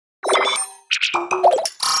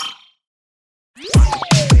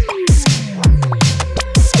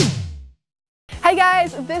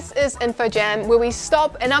guys, this is InfoJam, where we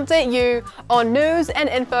stop and update you on news and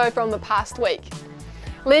info from the past week.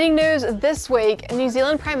 Leading news this week, New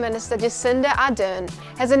Zealand Prime Minister Jacinda Ardern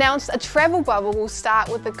has announced a travel bubble will start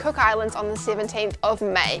with the Cook Islands on the 17th of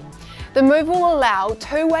May. The move will allow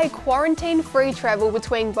two-way quarantine-free travel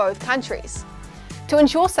between both countries. To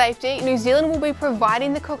ensure safety, New Zealand will be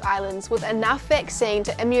providing the Cook Islands with enough vaccine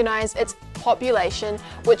to immunise its population,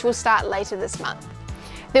 which will start later this month.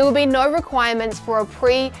 There will be no requirements for a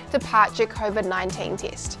pre-departure COVID-19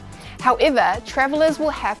 test. However, travellers will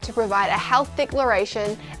have to provide a health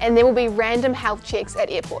declaration and there will be random health checks at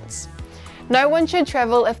airports. No one should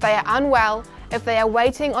travel if they are unwell, if they are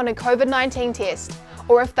waiting on a COVID-19 test,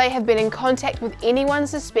 or if they have been in contact with anyone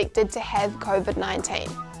suspected to have COVID-19.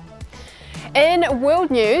 In world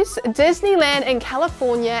news, Disneyland in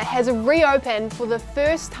California has reopened for the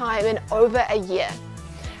first time in over a year.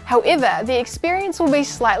 However, the experience will be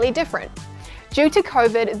slightly different. Due to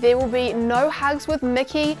COVID, there will be no hugs with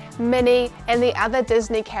Mickey, Minnie, and the other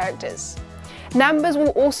Disney characters. Numbers will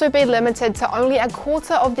also be limited to only a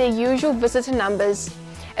quarter of their usual visitor numbers.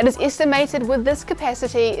 It is estimated with this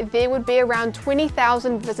capacity, there would be around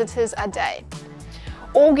 20,000 visitors a day.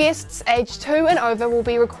 All guests aged 2 and over will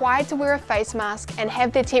be required to wear a face mask and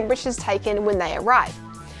have their temperatures taken when they arrive.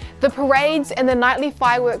 The parades and the nightly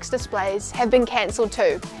fireworks displays have been cancelled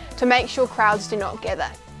too, to make sure crowds do not gather.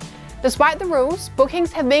 Despite the rules,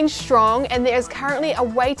 bookings have been strong and there is currently a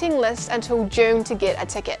waiting list until June to get a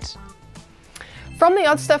ticket. From the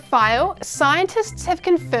Odd Stuff file, scientists have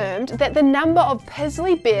confirmed that the number of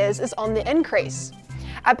Pizzly bears is on the increase.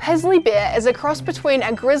 A Pizzly bear is a cross between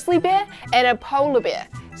a grizzly bear and a polar bear,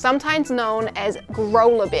 sometimes known as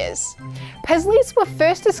growler bears. Pizzlies were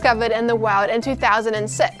first discovered in the wild in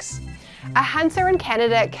 2006. A hunter in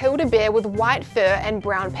Canada killed a bear with white fur and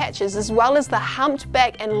brown patches, as well as the humped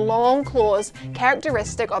back and long claws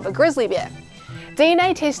characteristic of a grizzly bear.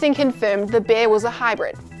 DNA testing confirmed the bear was a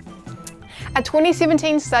hybrid. A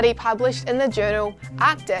 2017 study published in the journal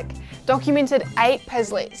Arctic documented 8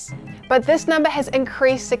 Pizzlies, but this number has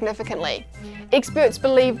increased significantly. Experts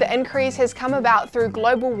believe the increase has come about through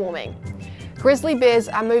global warming. Grizzly bears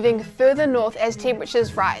are moving further north as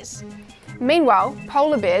temperatures rise. Meanwhile,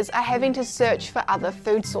 polar bears are having to search for other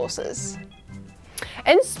food sources.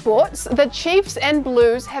 In sports, the Chiefs and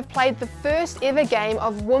Blues have played the first ever game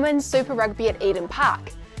of Women's Super Rugby at Eden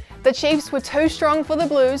Park. The Chiefs were too strong for the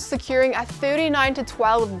Blues, securing a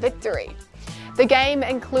 39-12 victory. The game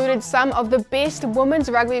included some of the best women's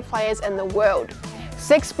rugby players in the world.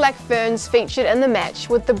 6 Black Ferns featured in the match,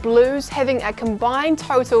 with the Blues having a combined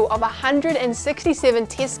total of 167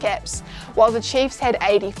 test caps, while the Chiefs had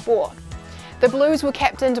 84. The Blues were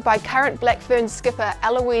captained by current Black Ferns skipper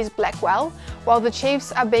Eloise Blackwell, while the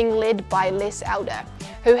Chiefs are being led by Les Elder,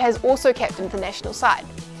 who has also captained the national side.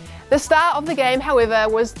 The star of the game, however,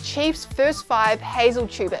 was Chiefs first 5 Hazel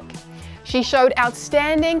Tubic. She showed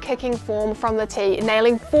outstanding kicking form from the tee,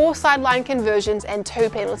 nailing 4 sideline conversions and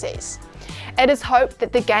 2 penalties. It is hoped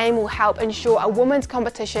that the game will help ensure a women's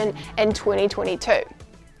competition in 2022.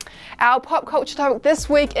 Our pop culture topic this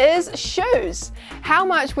week is shoes. How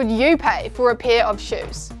much would you pay for a pair of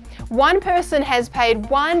shoes? One person has paid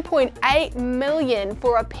 $1.8 million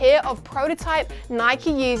for a pair of prototype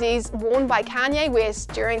Nike Yeezys worn by Kanye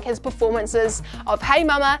West during his performances of Hey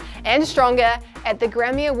Mama and Stronger at the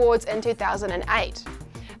Grammy Awards in 2008.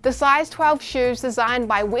 The size 12 shoes designed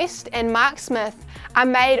by West and Mark Smith are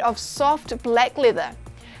made of soft black leather.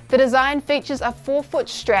 The design features a 4-foot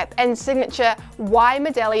strap and signature Y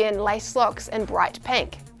medallion lace locks in bright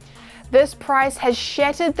pink. This price has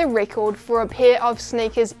shattered the record for a pair of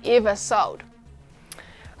sneakers ever sold.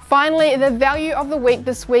 Finally, the value of the week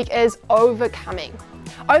this week is overcoming.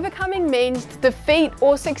 Overcoming means to defeat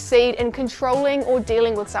or succeed in controlling or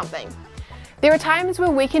dealing with something. There are times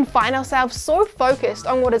where we can find ourselves so focused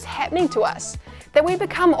on what is happening to us that we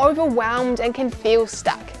become overwhelmed and can feel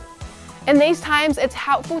stuck. In these times, it's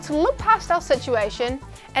helpful to look past our situation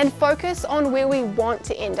and focus on where we want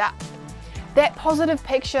to end up. That positive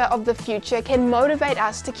picture of the future can motivate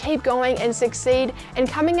us to keep going and succeed in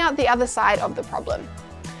coming out the other side of the problem.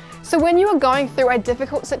 So when you are going through a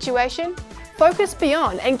difficult situation, focus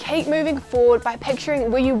beyond and keep moving forward by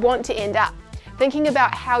picturing where you want to end up, thinking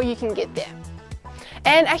about how you can get there.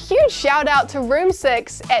 And a huge shout out to Room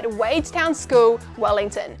 6 at Wadestown School,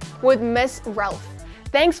 Wellington, with Miss Ralph.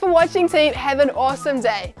 Thanks for watching, team. Have an awesome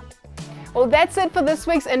day. Well, that's it for this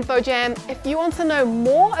week's InfoJam. If you want to know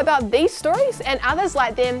more about these stories and others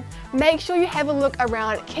like them, make sure you have a look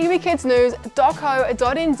around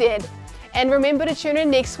kiwikidsnews.co.nz and remember to tune in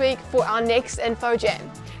next week for our next InfoJam.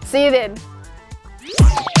 See you then.